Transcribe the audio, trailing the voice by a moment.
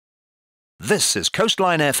This is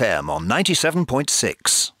Coastline FM on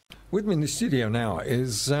 97.6. With me in the studio now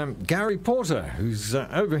is Gary Porter, who's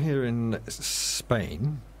over here in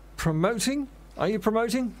Spain, promoting. Are you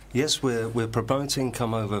promoting? Yes, we're promoting.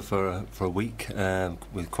 Come over for a week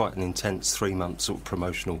with quite an intense 3-month sort of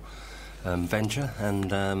promotional venture,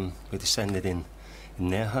 and we descended in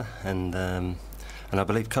Nerja, and I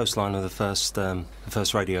believe Coastline are the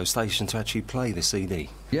first radio station to actually play the CD.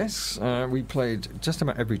 Yes, we played just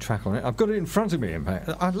about every track on it. I've got it in front of me, in fact.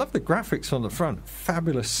 I love the graphics on the front.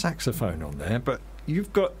 Fabulous saxophone on there, but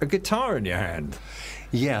you've got a guitar in your hand.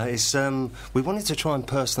 Yeah, it's we wanted to try and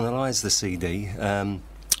personalise the CD, and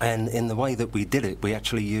in the way that we did it, we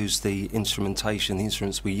actually used the instrumentation, the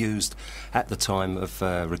instruments we used at the time of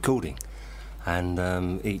recording.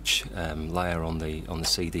 And each layer on the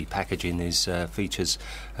CD packaging features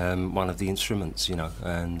one of the instruments, you know,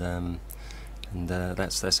 and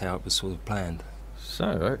that's how it was sort of planned.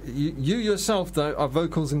 So you yourself, though, are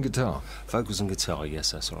vocals and guitar. Vocals and guitar,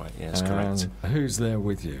 yes, that's right. Yes, correct. Who's there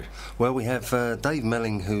with you? Well, we have Dave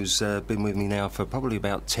Melling, who's been with me now for probably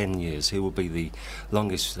about 10 years. He will be the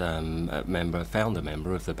longest founder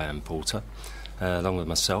member of the band Porter. Along with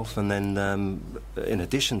myself, and then in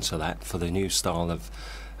addition to that, for the new style of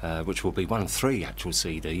which will be one of 3 actual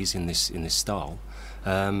CDs in this style,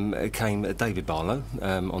 came David Barlow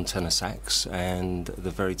on tenor sax, and the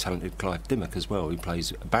very talented Clive Dimmock as well, who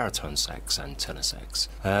plays baritone sax and tenor sax.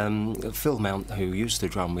 Phil Mount, who used to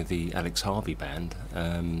drum with the Alex Harvey band,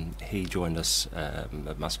 he joined us.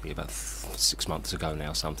 It must be about 6 months ago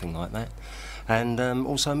now, something like that, and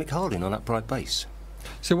also Mick Harding on upright bass.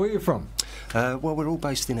 So where are you from? Well, we're all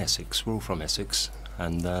based in Essex. We're all from Essex,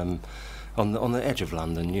 and on the edge of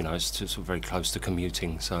London. You know, it's sort of very close to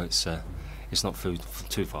commuting, so it's not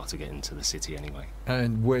too far to get into the city anyway.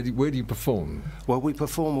 And where do you perform? Well, we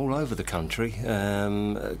perform all over the country.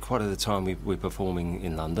 Quite of the time we're performing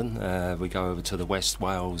in London. We go over to the West,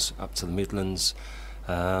 Wales, up to the Midlands.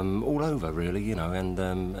 All over really, you know, and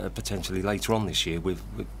potentially later on this year we're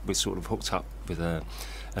sort of hooked up with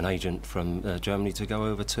an agent from Germany to go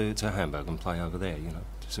over to Hamburg and play over there, you know,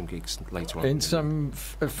 some gigs later on.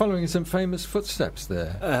 Following some famous footsteps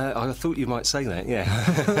there. I thought you might say that, yeah.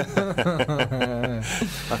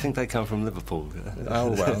 I think they come from Liverpool.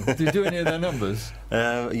 Oh well. Do you do any of their numbers?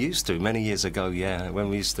 I used to, many years ago, yeah, when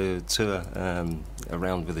we used to tour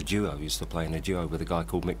around with a duo. We used to play in a duo with a guy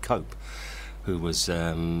called Mick Cope, who was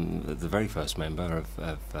the very first member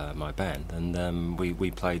of my band, and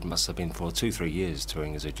we played, must have been for 2-3 years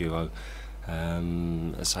touring as a duo.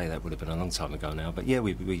 I say that would have been a long time ago now, but yeah,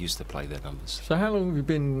 we used to play their numbers. So how long have you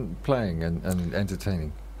been playing and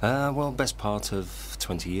entertaining? Well, best part of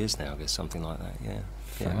 20 years now, I guess, something like that,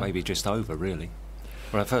 yeah, maybe just over, really.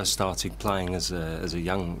 When I first started playing as a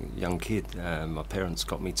young kid, my parents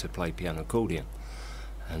got me to play piano accordion,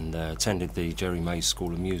 and attended the Jerry Mays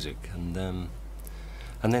School of Music, and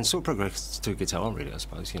then sort of progressed to guitar, really, I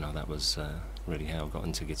suppose. You know, that was really how I got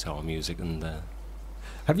into guitar music. And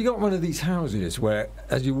have you got one of these houses where,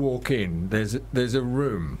 as you walk in, there's a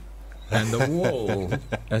room, and the wall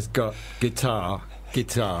has got guitar?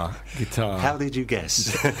 How did you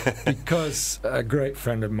guess? Because a great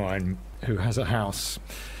friend of mine who has a house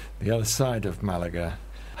the other side of Malaga,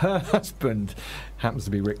 her husband happens to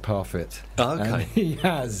be Rick Parfitt. Oh, okay. And he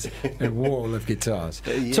has a wall of guitars.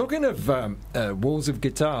 Yeah. Talking of walls of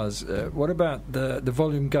guitars, what about the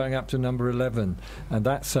volume going up to number 11 and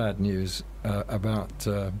that sad news about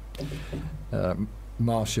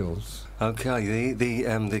Marshalls? Okay,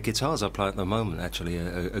 the guitars I play at the moment actually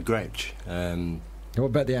are Gretsch. What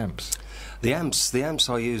about the amps? The amps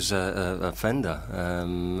I use a Fender,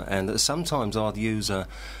 and sometimes I'd use a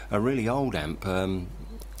really old amp.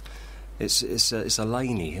 It's a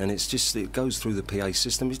Laney, and it goes through the PA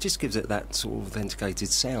system. It just gives it that sort of authenticated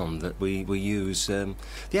sound that we use. The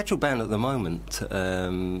actual band at the moment,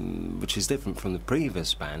 which is different from the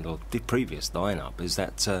previous band or the previous lineup, is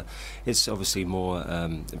that it's obviously more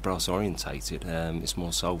brass orientated. It's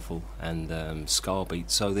more soulful and ska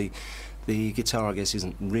beat. So the guitar, I guess,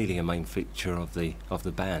 isn't really a main feature of the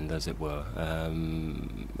band, as it were,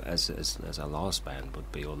 as our last band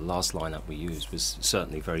would be, or the last lineup we used was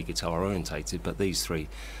certainly very guitar orientated. But these 3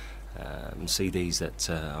 CDs that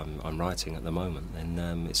I'm writing at the moment,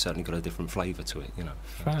 and it's certainly got a different flavour to it, you know.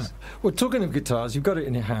 Right. Well, talking of guitars, you've got it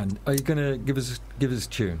in your hand. Are you going to give us a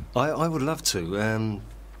tune? I would love to.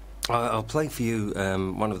 I'll play for you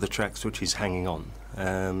one of the tracks, which is Hanging On.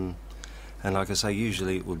 And like I say,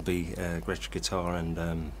 usually it would be Gretsch guitar and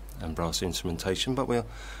brass instrumentation, but we'll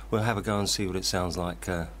have a go and see what it sounds like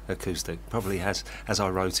acoustic. Probably as I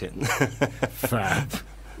wrote it. Fab.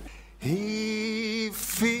 He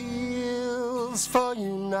feels feels for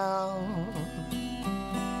you now,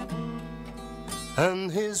 and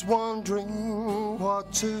he's wondering what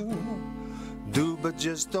to do, but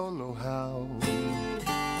just don't know how.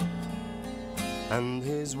 And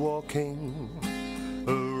he's walking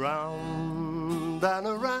around and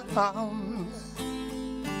around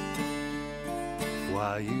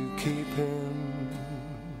while you keep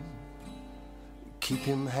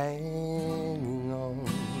him hanging on.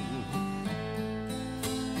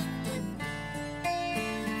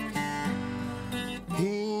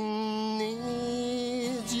 He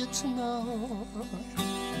needs you to know,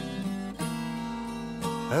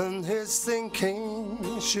 and he's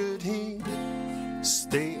thinking, should he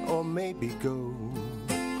stay or maybe go?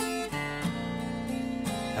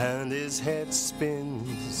 And his head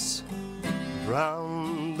spins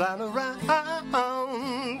round and around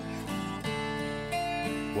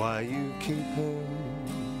while you keep him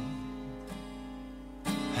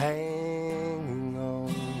hanging on.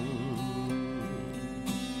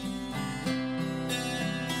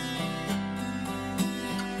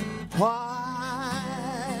 Why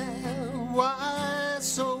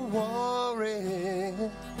so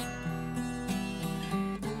worried?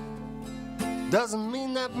 Doesn't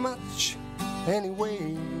mean that much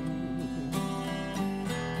anyway.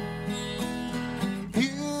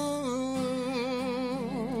 You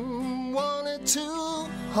wanted to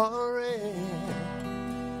hurry.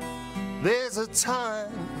 There's a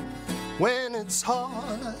time when it's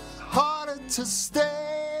harder to stay.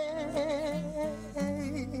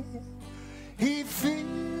 He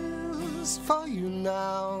feels for you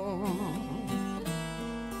now,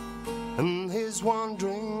 and he's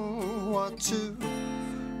wondering what to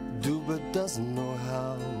do, but doesn't know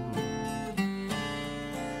how.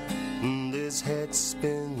 And his head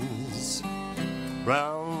spins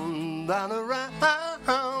round and around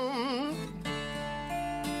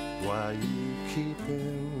while you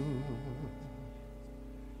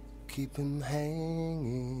keep him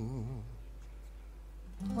hanging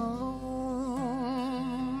on.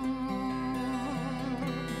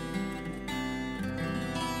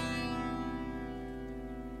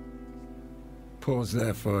 Pause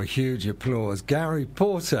there for a huge applause. Gary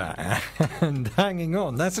Porter and Hanging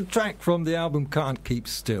On. That's a track from the album Can't Keep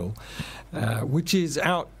Still, which is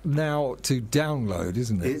out now to download,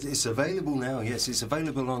 isn't it? It's available now, yes. It's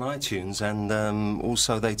available on iTunes, and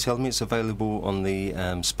also they tell me it's available on the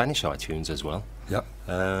Spanish iTunes as well. Yep.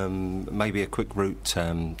 Maybe a quick route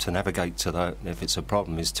to navigate to that, if it's a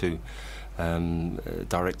problem, is to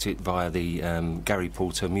direct it via the Gary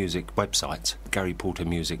Porter Music website,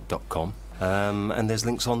 garyportermusic.com. And there's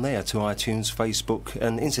links on there to iTunes, Facebook,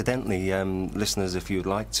 and incidentally, listeners, if you'd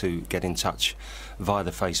like to get in touch via the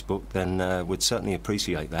Facebook, then we'd certainly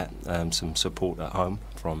appreciate that, some support at home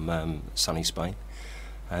from sunny Spain.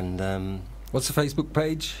 And what's the Facebook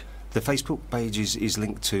page? The Facebook page is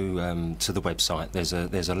linked to the website. There's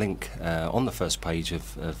a link on the first page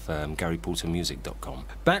of garyportermusic.com.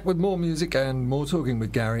 Back with more music and more talking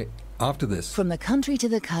with Gary after this. From the country to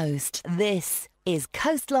the coast, this is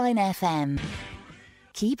Coastline FM.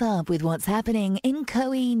 Keep up with what's happening in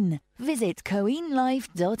Coeen. Visit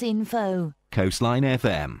coeenlife.info. Coastline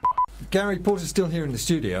FM. Gary Porter's still here in the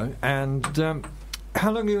studio, and how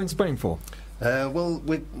long are you in Spain for? Well,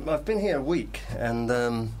 I've been here a week, and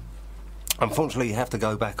unfortunately you have to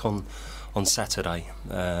go back on Saturday.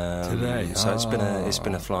 Today? So it's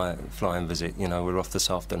been a flying visit. You know, we're off this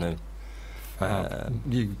afternoon.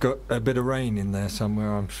 You've got a bit of rain in there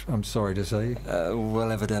somewhere, I'm sorry to say.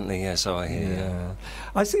 Well, evidently, yes, I hear. Yeah.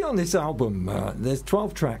 I see on this album there's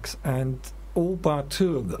 12 tracks, and all but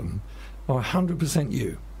 2 of them are 100%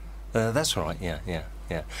 you. That's right, yeah.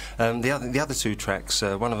 The other 2 tracks,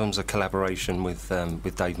 one of them's a collaboration with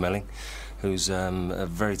Dave Melling, who's a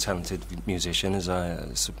very talented musician. As I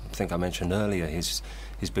think I mentioned earlier, he's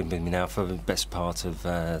been with me now for the best part of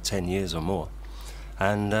 10 years or more.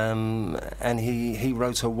 And he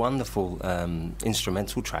wrote a wonderful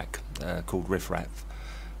instrumental track called Riff Raff,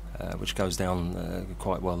 which goes down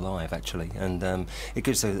quite well live, actually. And it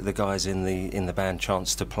gives the guys in the band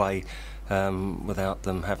chance to play without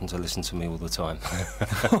them having to listen to me all the time.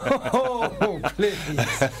 Oh, please!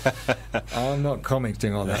 I'm not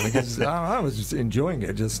commenting on that because I was just enjoying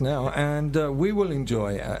it just now, and we will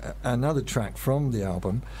enjoy another track from the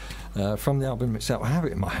album. From the album itself. I have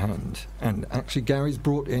it in my hand, and actually Gary's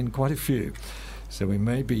brought in quite a few, so we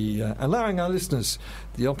may be allowing our listeners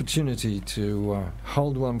the opportunity to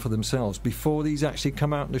hold one for themselves before these actually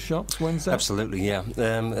come out in the shops. When's that? Absolutely, yeah.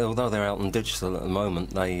 Although they're out on digital at the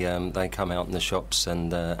moment, they come out in the shops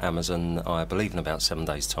and Amazon, I believe, in about 7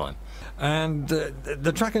 days' time. And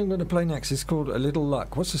the track I'm going to play next is called A Little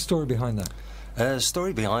Luck. What's the story behind that? The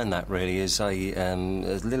story behind that really is a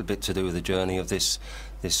little bit to do with the journey of this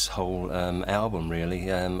whole album.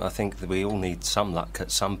 Really, I think that we all need some luck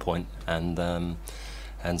at some point, and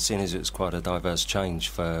seeing as it's quite a diverse change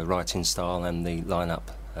for writing style and the lineup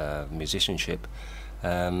musicianship,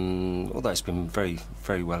 although it's been very,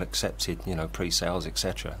 very well accepted, pre-sales,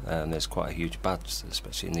 etc. There's quite a huge buzz,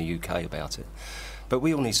 especially in the UK, about it. But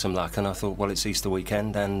we all need some luck, and I thought, well, it's Easter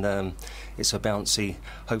weekend, and it's a bouncy.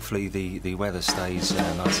 Hopefully, the weather stays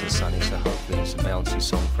nice and sunny, so hopefully it's a bouncy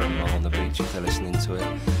song from On the Beach. If they're listening to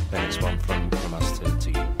it, then it's one from us to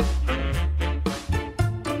you.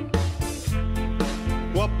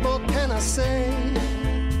 What more can I say?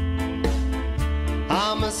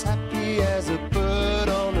 I'm as happy as a bird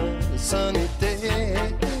on a sunny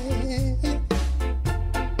day.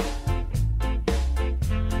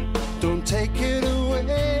 Don't take it away.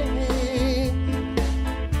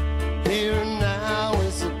 Here and now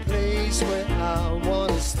is a place where I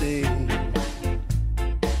wanna stay.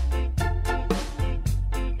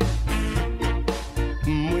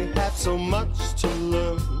 We have so much to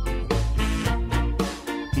learn.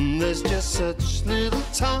 There's just such little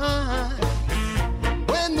time.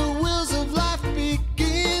 When the wheels of life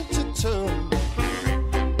begin to turn,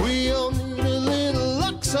 we all need a little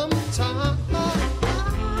luck sometime.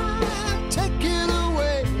 Take it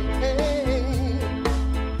away.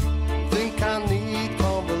 Think I need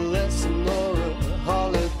convalescent or a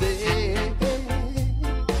holiday.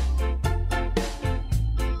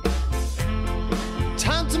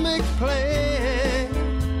 Time to make plans.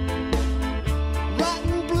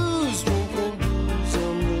 Writing blues, drinking blues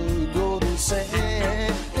on the golden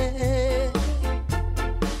sand.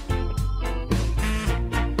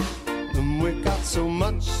 And we got so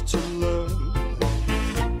much to learn.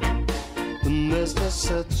 And there's just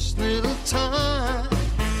such little time.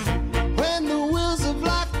 When the wheels of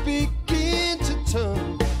life begin to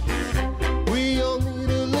turn, we all need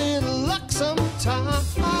a little luck sometime.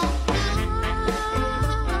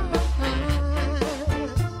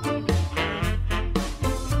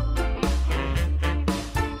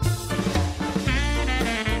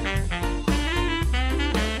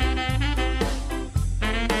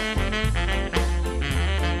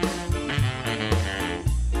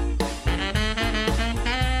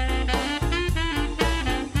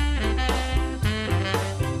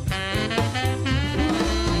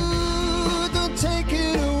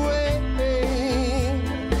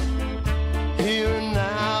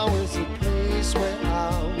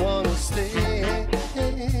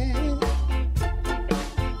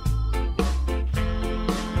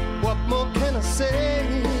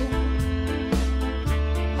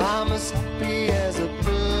 I'm as happy as a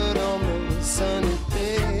bird on a sunny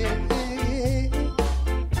day.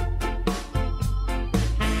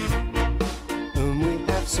 And we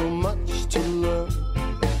have so much to learn.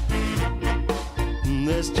 And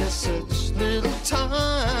there's just such little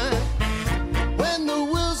time. When the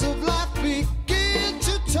wheels of life begin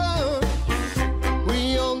to turn,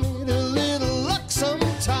 we all need a little luck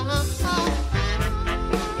sometime.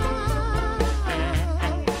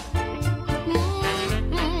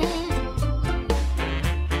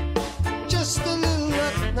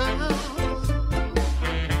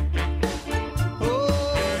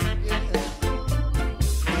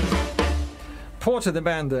 Porter the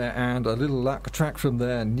band there, and a little luck track from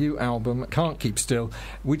their new album Can't Keep Still,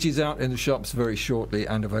 which is out in the shops very shortly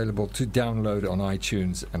and available to download on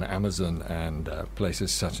iTunes and Amazon and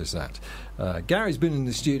places such as that. Gary's been in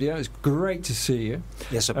the studio. It's great to see you.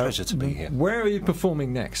 Yes, a pleasure to be here. Where are you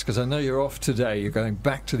performing next? Because I know you're off today. You're going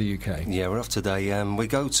back to the UK. Yeah, we're off today. We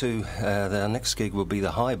go to the next gig will be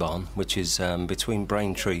the High Barn, which is between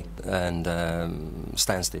Braintree and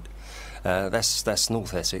Stansted. That's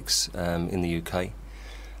North Essex in the UK.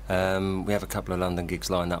 We have a couple of London gigs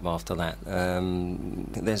lined up after that.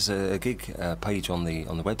 There's a gig page on the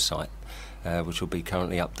website, which will be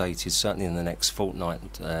currently updated certainly in the next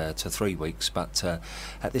fortnight to 3 weeks. But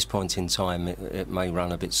at this point in time, it may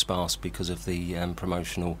run a bit sparse because of the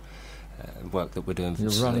promotional work that we're doing for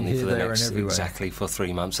the next exactly for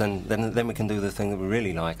 3 months, and then we can do the thing that we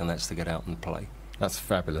really like, and that's to get out and play. That's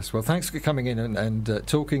fabulous. Well, thanks for coming in and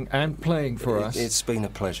talking and playing for us. It's been a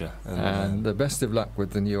pleasure. And the best of luck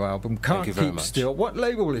with the new album. Can't Keep Still. What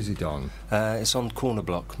label is it on? It's on Corner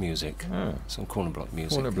Block Music. Oh. It's on Corner Block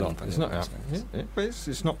Music. Corner Block. It's not out.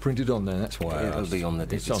 It's not printed on there. That's why it'll be on the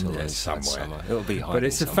digital. It's on there somewhere. It'll be hiding. But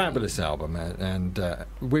it's a fabulous album, and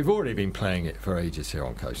we've already been playing it for ages here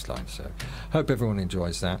on Coastline. So hope everyone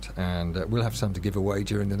enjoys that, and we'll have some to give away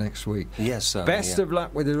during the next week. Yes. Best of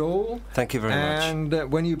luck with it all. Thank you very much.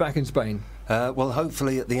 And when are you back in Spain? Well,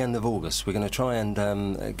 hopefully at the end of August. We're going to try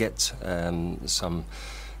and get some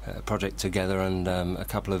project together and a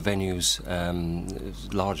couple of venues,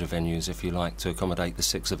 larger venues if you like, to accommodate the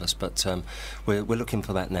 6 of us, but we're looking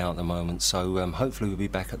for that now at the moment, so hopefully we'll be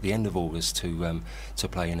back at the end of August to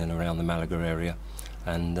play in and around the Malaga area,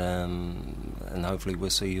 and hopefully we'll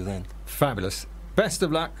see you then. Fabulous. Best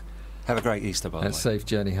of luck. Have a great Easter, by the way. A safe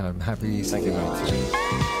journey home. Happy Easter. Thank you very much.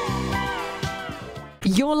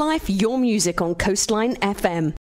 Your life, your music on Coastline FM.